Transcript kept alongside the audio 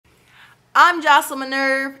I'm Jocelyn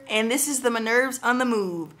Minerve, and this is the Minerves on the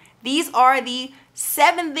Move. These are the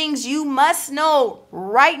 7 things you must know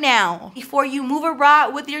right now before you move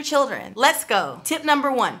abroad with your children. Let's go. Tip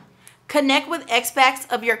number 1. Connect with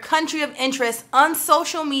expats of your country of interest on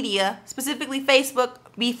social media, specifically Facebook,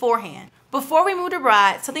 beforehand. Before we moved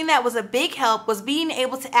abroad, something that was a big help was being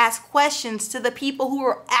able to ask questions to the people who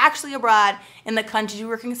were actually abroad in the countries you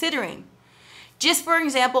were considering. Just for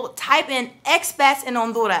example, type in expats in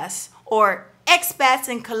Honduras or expats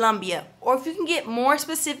in Colombia, or if you can get more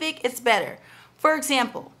specific, it's better. For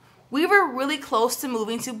example, we were really close to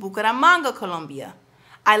moving to Bucaramanga, Colombia.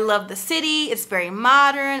 I love the city, it's very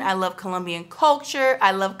modern, I love Colombian culture,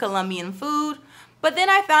 I love Colombian food, but then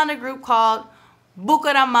I found a group called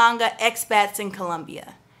Bucaramanga Expats in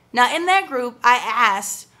Colombia. Now in that group, I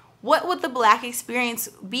asked, what would the Black experience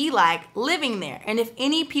be like living there? And if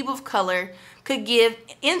any people of color could give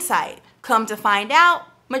insight. Come to find out,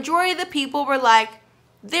 majority of the people were like,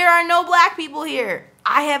 there are no Black people here.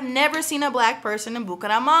 I have never seen a Black person in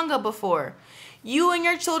Bucaramanga before. You and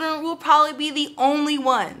your children will probably be the only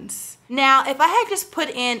ones. Now, if I had just put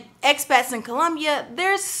in expats in Colombia,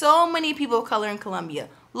 there's so many people of color in Colombia.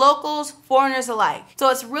 Locals, foreigners alike. So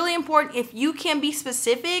it's really important, if you can be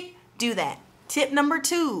specific, do that. Tip number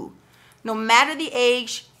 2, no matter the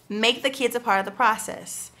age, make the kids a part of the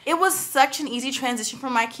process. It was such an easy transition for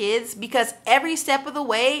my kids because every step of the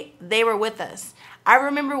way, they were with us. I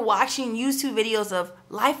remember watching YouTube videos of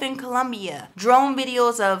life in Colombia, drone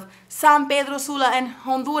videos of San Pedro Sula in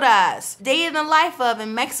Honduras, day in the life of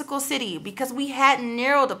in Mexico City, because we hadn't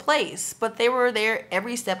narrowed a place, but they were there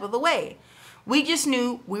every step of the way. We just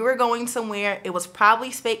knew we were going somewhere. It was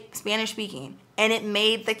probably Spanish speaking, and it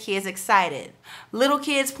made the kids excited. Little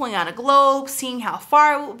kids pulling out a globe, seeing how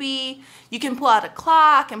far it will be. You can pull out a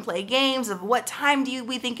clock and play games of what time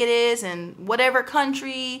we think it is in whatever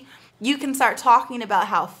country. You can start talking about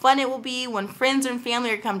how fun it will be when friends and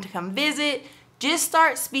family are come visit. Just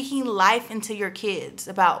start speaking life into your kids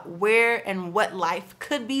about where and what life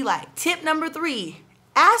could be like. Tip number 3,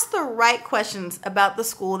 ask the right questions about the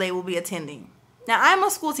school they will be attending. Now, I'm a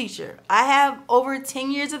school teacher. I have over 10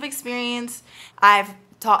 years of experience. I've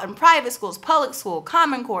taught in private schools, public school,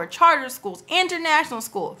 Common Core, charter schools, international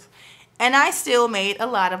schools, and I still made a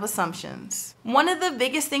lot of assumptions. One of the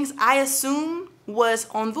biggest things I assumed was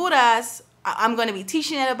Honduras. I'm going to be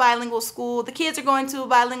teaching at a bilingual school. The kids are going to a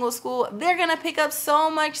bilingual school. They're going to pick up so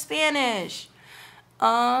much Spanish.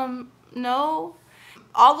 No.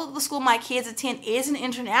 Although the school my kids attend is an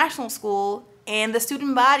international school and the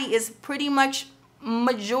student body is pretty much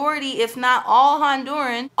majority, if not all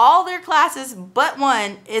Honduran, all their classes but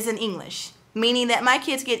one is in English. Meaning that my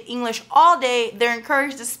kids get English all day. They're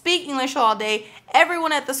encouraged to speak English all day.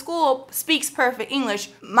 Everyone at the school speaks perfect English.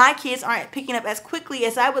 My kids aren't picking up as quickly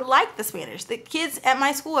as I would like the Spanish. The kids at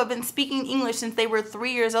my school have been speaking English since they were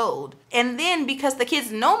 3 years old. And then because the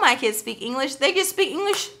kids know my kids speak English, they just speak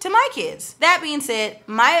English to my kids. That being said,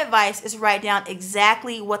 my advice is write down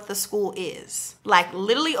exactly what the school is. Like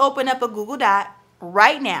literally open up a Google Doc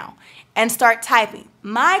right now and start typing.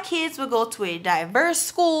 My kids will go to a diverse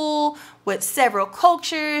school with several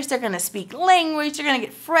cultures. They're going to speak language. They're going to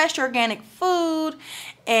get fresh organic food.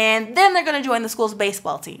 And then they're going to join the school's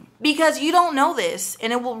baseball team. Because you don't know this,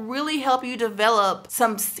 and it will really help you develop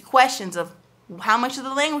some questions of how much of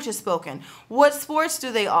the language is spoken? What sports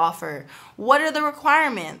do they offer? What are the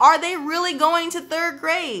requirements? Are they really going to 3rd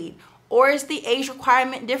grade? Or is the age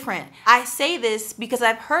requirement different? I say this because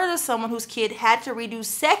I've heard of someone whose kid had to redo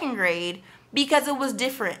 2nd grade because it was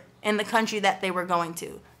different in the country that they were going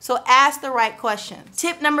to. So ask the right questions.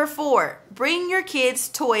 Tip number 4, bring your kids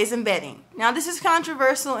toys and bedding. Now this is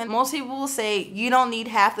controversial and most people will say you don't need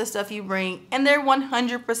half the stuff you bring, and they're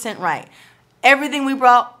 100% right. Everything we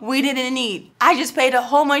brought, we didn't need. I just paid a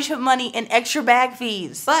whole bunch of money in extra bag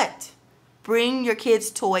fees. But bring your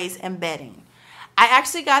kids toys and bedding. I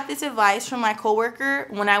actually got this advice from my coworker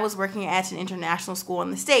when I was working at an international school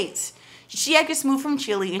in the States. She had just moved from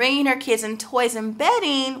Chile. Bringing her kids in toys and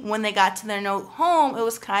bedding when they got to their new home, it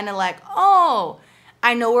was kind of like, oh,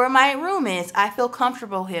 I know where my room is. I feel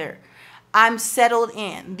comfortable here. I'm settled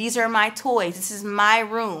in. These are my toys. This is my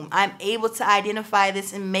room. I'm able to identify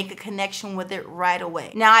this and make a connection with it right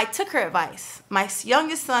away. Now, I took her advice. My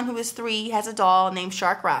youngest son, who is 3, has a doll named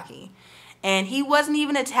Shark Rocky. And he wasn't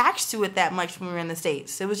even attached to it that much when we were in the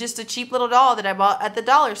States. It was just a cheap little doll that I bought at the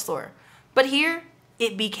dollar store. But here,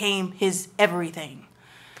 it became his everything.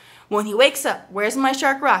 When he wakes up, where's my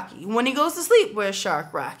Shark Rocky? When he goes to sleep, where's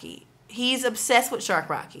Shark Rocky? He's obsessed with Shark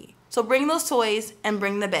Rocky. So bring those toys and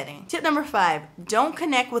bring the bedding. Tip number 5, don't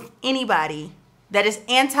connect with anybody that is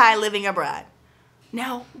anti-living abroad.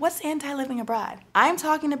 Now, what's anti-living abroad? I'm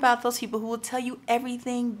talking about those people who will tell you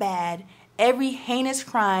everything bad, every heinous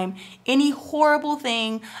crime, any horrible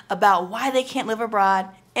thing about why they can't live abroad,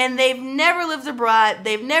 and they've never lived abroad,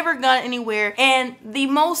 they've never gone anywhere, and the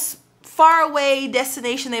most far away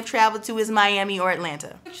destination they've traveled to is Miami or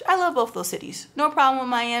Atlanta. Which I love both those cities. No problem with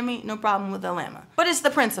Miami, no problem with Atlanta. But it's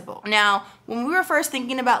the principle. Now, when we were first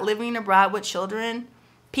thinking about living abroad with children,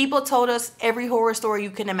 people told us every horror story you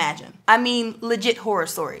can imagine. I mean, legit horror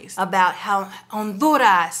stories about how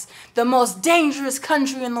Honduras, the most dangerous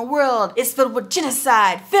country in the world, is filled with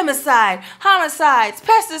genocide, femicide, homicides,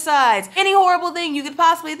 pesticides, any horrible thing you could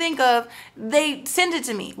possibly think of, they send it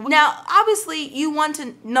to me. Now, obviously, you want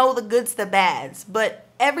to know the goods, the bads, but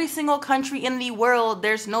every single country in the world,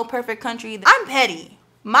 there's no perfect country. I'm petty.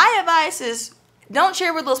 My advice is don't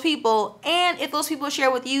share with those people, and if those people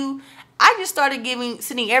share with you, I just started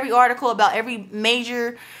sending every article about every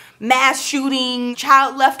major mass shooting,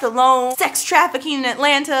 child left alone, sex trafficking in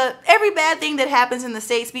Atlanta, every bad thing that happens in the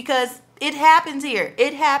States, because it happens here.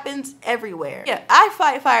 It happens everywhere. Yeah, I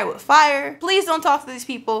fight fire with fire. Please don't talk to these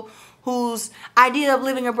people whose idea of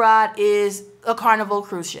living abroad is a Carnival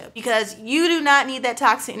cruise ship, because you do not need that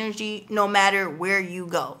toxic energy no matter where you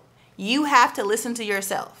go. You have to listen to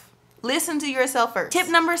yourself. Listen to yourself first. Tip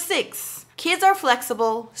number 6. Kids are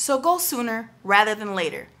flexible, so go sooner rather than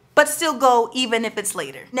later. But still go even if it's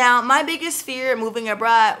later. Now, my biggest fear moving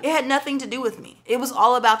abroad, it had nothing to do with me. It was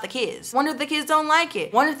all about the kids. Wonder if the kids don't like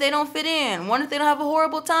it. Wonder if they don't fit in. Wonder if they don't have a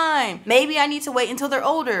horrible time. Maybe I need to wait until they're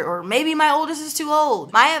older, or maybe my oldest is too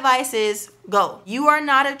old. My advice is go. You are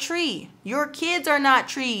not a tree. Your kids are not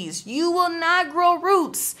trees. You will not grow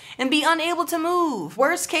roots and be unable to move.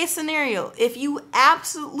 Worst case scenario, if you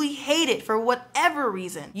absolutely hate it for whatever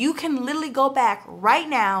reason, you can literally go back right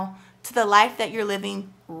now to the life that you're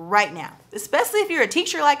living right now. Especially if you're a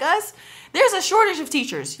teacher like us, there's a shortage of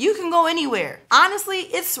teachers. You can go anywhere. Honestly,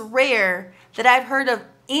 it's rare that I've heard of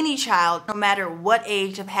any child, no matter what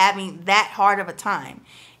age, of having that hard of a time.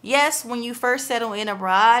 Yes, when you first settle in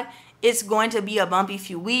abroad, it's going to be a bumpy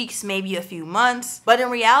few weeks, maybe a few months, but in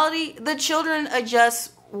reality, the children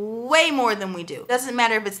adjust way more than we do. Doesn't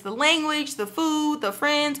matter if it's the language, the food, the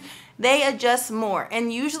friends, they adjust more.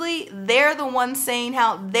 And usually they're the ones saying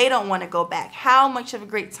how they don't want to go back, how much of a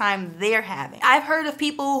great time they're having. I've heard of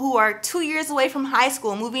people who are 2 years away from high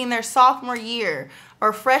school, moving their sophomore year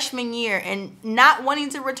or freshman year, and not wanting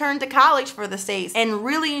to return to college for the States and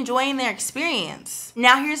really enjoying their experience.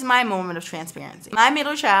 Now here's my moment of transparency. My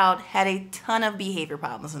middle child had a ton of behavior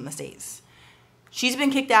problems in the States. She's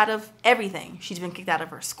been kicked out of everything. She's been kicked out of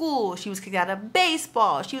her school. She was kicked out of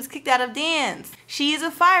baseball. She was kicked out of dance. She is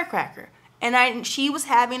a firecracker. And she was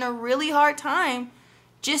having a really hard time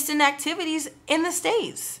just in activities in the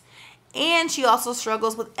States. And she also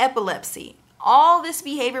struggles with epilepsy. All this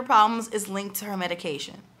behavior problems is linked to her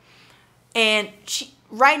medication. And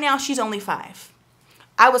right now she's only 5.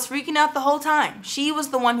 I was freaking out the whole time. She was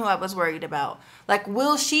the one who I was worried about. Like,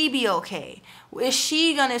 will she be okay? Is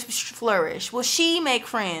she gonna flourish? Will she make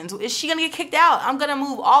friends? Is she gonna get kicked out? I'm gonna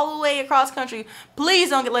move all the way across country.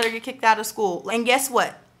 Please don't let her get kicked out of school. And guess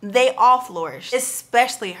what? They all flourish,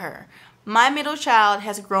 especially her. My middle child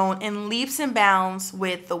has grown in leaps and bounds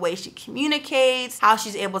with the way she communicates, how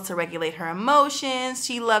she's able to regulate her emotions.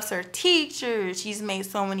 She loves her teachers. She's made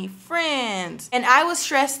so many friends. And I was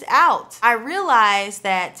stressed out. I realized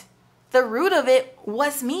that the root of it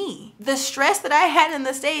was me. The stress that I had in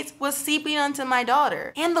the States was seeping onto my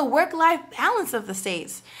daughter, and the work-life balance of the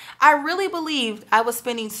States. I really believed I was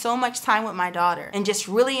spending so much time with my daughter and just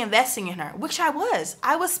really investing in her, which I was.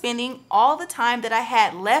 I was spending all the time that I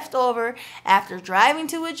had left over after driving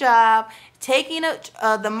to a job, taking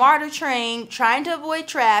the MARTA train, trying to avoid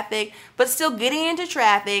traffic, but still getting into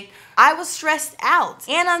traffic. I was stressed out.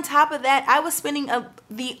 And on top of that, I was spending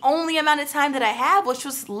the only amount of time that I have, which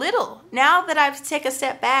was little. Now that I've taken a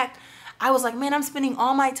step back, I was like, man, I'm spending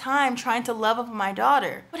all my time trying to love up my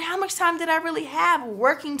daughter. But how much time did I really have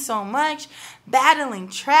working so much, battling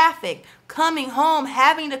traffic, coming home,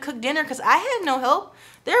 having to cook dinner because I had no help?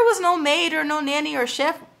 There was no maid or no nanny or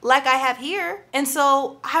chef like I have here. And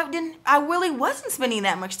so I really wasn't spending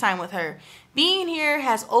that much time with her. Being here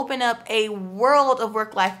has opened up a world of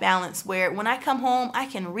work-life balance where when I come home, I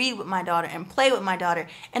can read with my daughter and play with my daughter,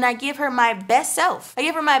 and I give her my best self. I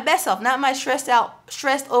give her my best self, not my stressed out,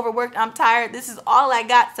 overworked, I'm tired, this is all I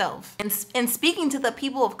got self. And speaking to the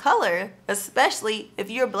people of color, especially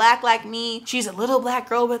if you're black like me, she's a little black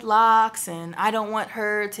girl with locks, and I don't want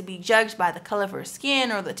her to be judged by the color of her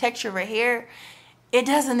skin or the texture of her hair. It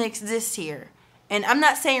doesn't exist here. And I'm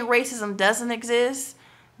not saying racism doesn't exist,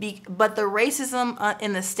 but the racism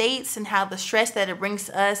in the States and how the stress that it brings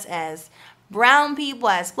to us as brown people,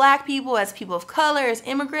 as black people, as people of color, as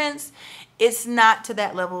immigrants, it's not to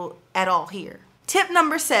that level at all here. Tip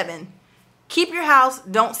number 7, keep your house,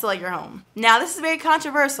 don't sell your home. Now, this is very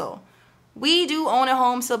controversial. We do own a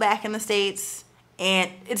home still back in the States,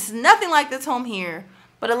 and it's nothing like this home here.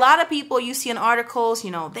 But a lot of people you see in articles,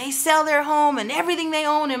 you know, they sell their home and everything they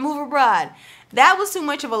own and move abroad. That was too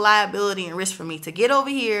much of a liability and risk for me to get over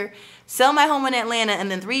here, sell my home in Atlanta,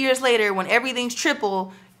 and then 3 years later, when everything's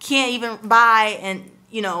triple, can't even buy, and,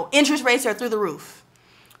 you know, interest rates are through the roof.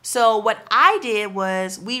 So what I did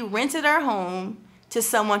was we rented our home to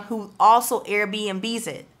someone who also Airbnbs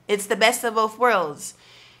it. It's the best of both worlds.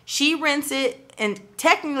 She rents it and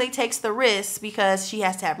technically takes the risk because she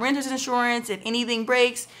has to have renter's insurance. If anything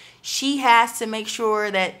breaks, she has to make sure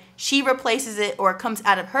that she replaces it or it comes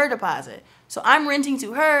out of her deposit. So I'm renting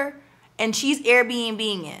to her and she's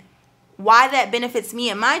Airbnbing it. Why that benefits me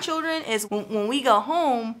and my children is when we go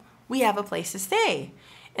home, we have a place to stay.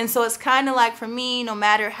 And so it's kind of like for me, no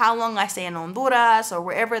matter how long I stay in Honduras or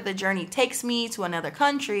wherever the journey takes me to another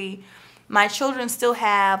country, my children still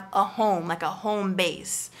have a home, like a home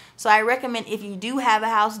base. So I recommend if you do have a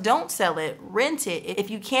house, don't sell it, rent it. If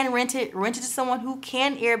you can rent it to someone who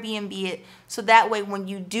can Airbnb it. So that way when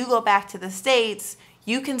you do go back to the States,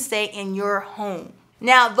 you can stay in your home.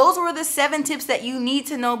 Now, those were the 7 tips that you need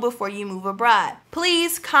to know before you move abroad.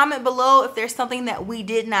 Please comment below if there's something that we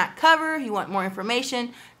did not cover, you want more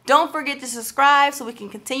information. Don't forget to subscribe so we can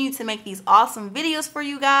continue to make these awesome videos for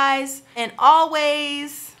you guys. And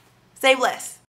always, stay blessed.